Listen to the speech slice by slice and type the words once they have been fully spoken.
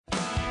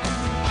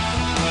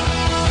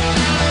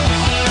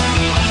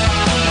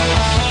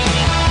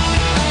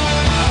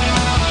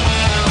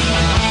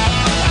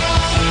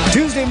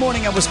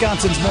morning on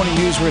Wisconsin's Morning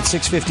News. We're at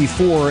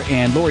 6:54,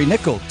 and Lori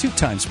Nickel,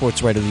 two-time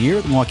Sports Writer of the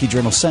Year, the Milwaukee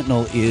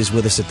Journal-Sentinel, is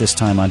with us at this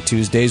time on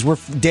Tuesdays. We're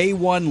day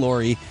one,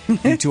 Lori,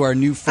 into our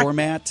new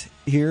format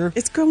here.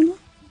 It's going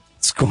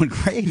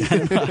great. I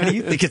don't know. How do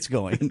you think it's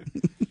going?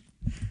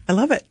 I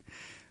love it.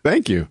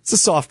 Thank you. It's a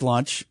soft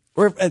launch.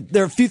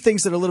 There are a few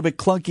things that are a little bit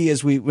clunky.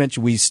 As we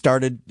mentioned, we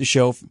started the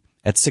show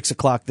at 6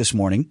 o'clock this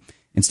morning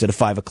instead of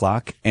 5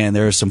 o'clock, and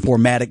there are some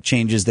formatic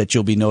changes that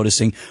you'll be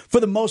noticing.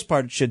 For the most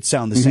part, it should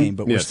sound the same,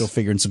 but we're still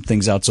figuring some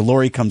things out. So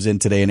Lori comes in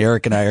today, and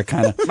Eric and I are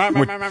kind of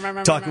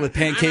talking with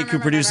Pancake, who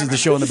produces the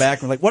show in the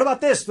back. We're like, what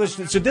about this?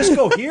 Should this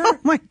go here? Oh,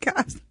 my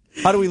God.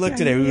 How do we look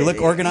today? We look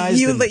organized?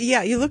 You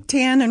look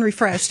tan and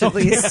refreshed, at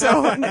least,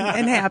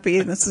 and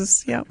happy. This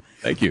is,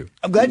 Thank you.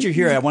 I'm glad you're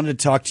here. I wanted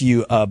to talk to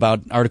you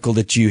about an article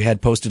that you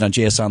had posted on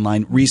JS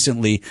Online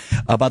recently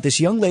about this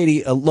young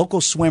lady, a local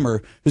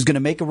swimmer, who's going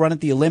to make a run at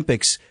the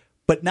Olympics,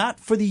 but not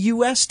for the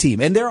U.S. team.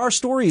 And there are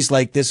stories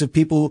like this of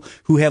people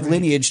who have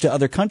lineage to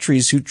other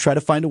countries who try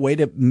to find a way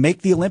to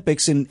make the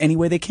Olympics in any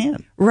way they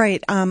can.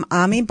 Right.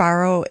 Ami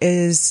Barrow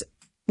is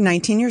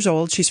 19 years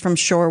old. She's from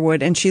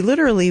Shorewood, and she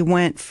literally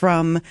went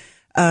from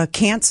a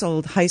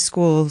canceled high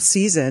school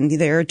season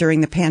there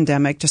during the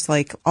pandemic, just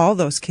like all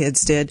those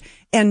kids did,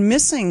 and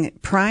missing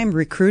prime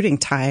recruiting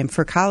time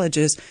for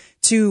colleges,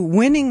 to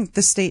winning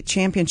the state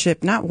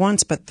championship not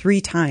once but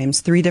 3 times,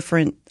 3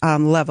 different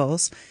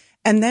levels.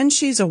 And then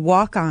she's a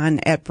walk-on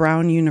at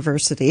Brown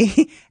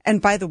University.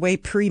 And by the way,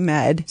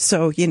 pre-med.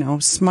 So,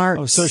 smart.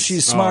 Oh, so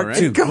she's smart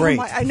too.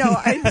 Great. I know.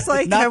 It's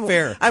like, not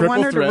fair. I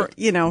want her threat.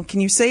 to, can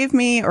you save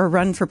me or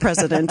run for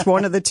president?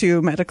 One of the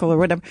two, medical or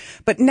whatever.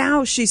 But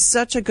now she's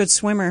such a good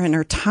swimmer, and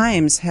her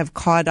times have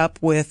caught up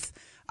with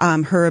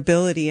her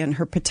ability and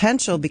her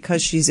potential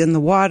because she's in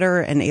the water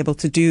and able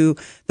to do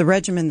the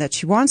regimen that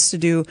she wants to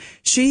do.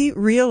 She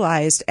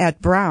realized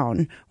at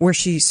Brown, where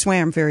she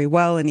swam very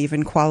well and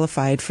even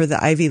qualified for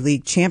the Ivy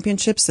League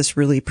championships, this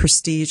really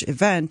prestigious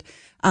event,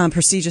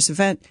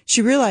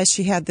 she realized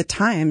she had the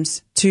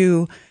times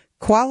to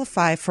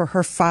qualify for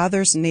her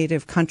father's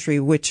native country,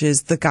 which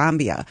is the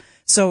Gambia.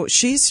 So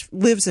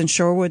lives in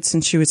Shorewood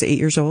since she was 8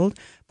 years old,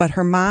 but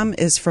her mom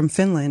is from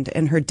Finland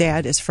and her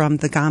dad is from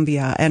the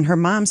Gambia. And her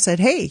mom said,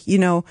 hey,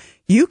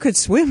 you could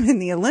swim in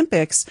the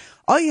Olympics.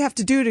 All you have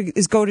to do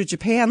is go to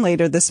Japan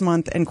later this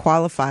month and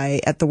qualify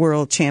at the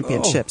World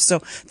Championships.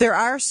 So there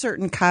are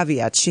certain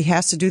caveats. She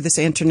has to do this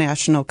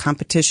international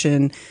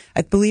competition,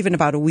 I believe, in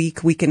about a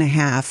week and a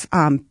half.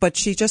 But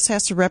she just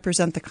has to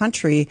represent the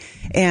country.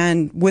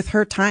 And with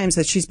her times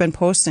that she's been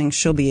posting,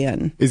 she'll be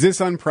in. Is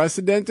this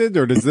unprecedented,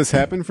 or does this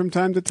happen from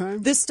time to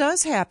time? This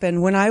does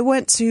happen. When I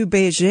went to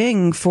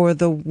Beijing for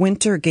the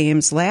Winter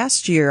Games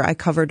last year, I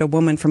covered a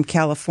woman from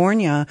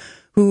California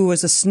who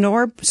was a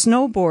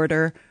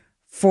snowboarder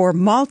for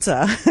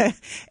Malta.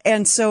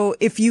 And so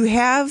if you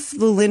have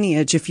the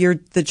lineage, if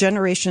the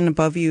generation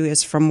above you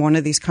is from one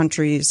of these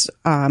countries,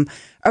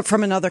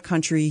 from another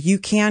country, you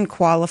can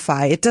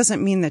qualify. It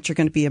doesn't mean that you're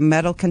going to be a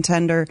medal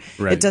contender.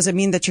 Right. It doesn't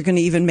mean that you're going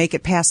to even make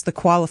it past the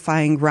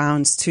qualifying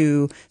rounds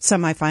to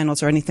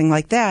semifinals or anything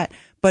like that.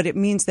 But it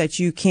means that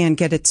you can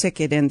get a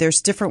ticket, and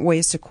there's different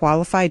ways to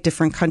qualify.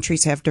 Different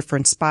countries have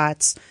different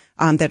spots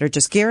that are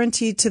just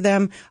guaranteed to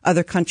them.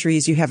 Other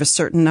countries, you have a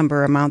certain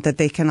amount that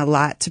they can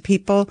allot to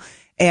people.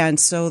 And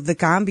so the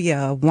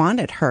Gambia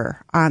wanted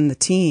her on the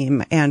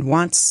team and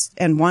wants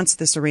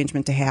this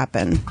arrangement to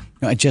happen.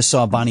 I just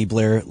saw Bonnie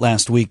Blair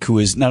last week, who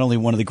is not only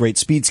one of the great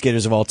speed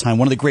skaters of all time,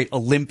 one of the great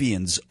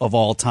Olympians of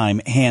all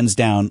time, hands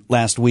down,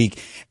 last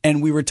week.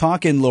 And we were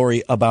talking,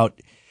 Lori, about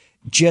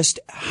just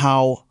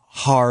how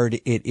hard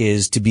it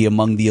is to be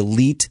among the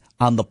elite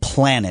on the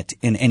planet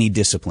in any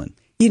discipline.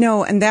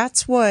 And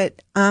that's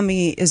what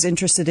Ami is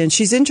interested in.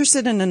 She's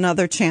interested in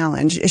another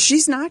challenge.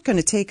 She's not going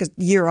to take a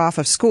year off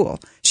of school.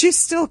 She's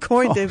still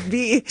going to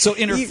be. So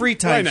in her free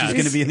time, she's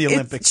going to be in the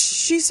Olympics.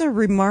 She's a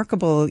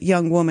remarkable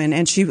young woman,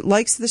 and she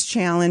likes this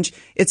challenge.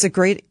 It's a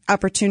great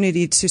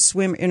opportunity to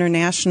swim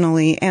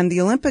internationally, and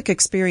the Olympic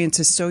experience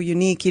is so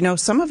unique.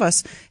 Some of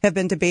us have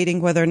been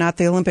debating whether or not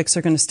the Olympics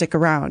are going to stick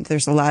around.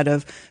 There's a lot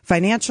of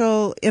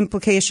financial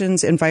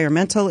implications,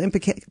 environmental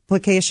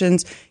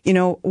implications.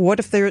 What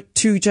if there are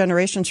 2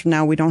 generations from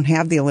now we don't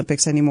have the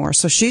Olympics anymore?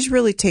 So she's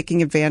really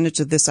taking advantage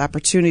of this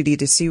opportunity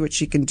to see what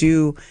she can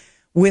do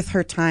with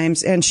her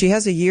times, and she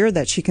has a year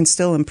that she can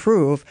still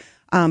improve.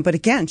 But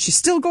again, she's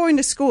still going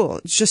to school.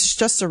 It's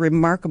just a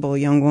remarkable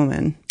young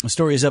woman. The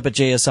story is up at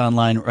JS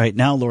Online right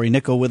now. Lori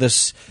Nickel with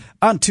us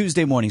on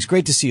Tuesday mornings.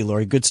 Great to see you,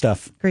 Lori. Good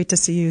stuff. Great to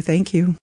see you. Thank you.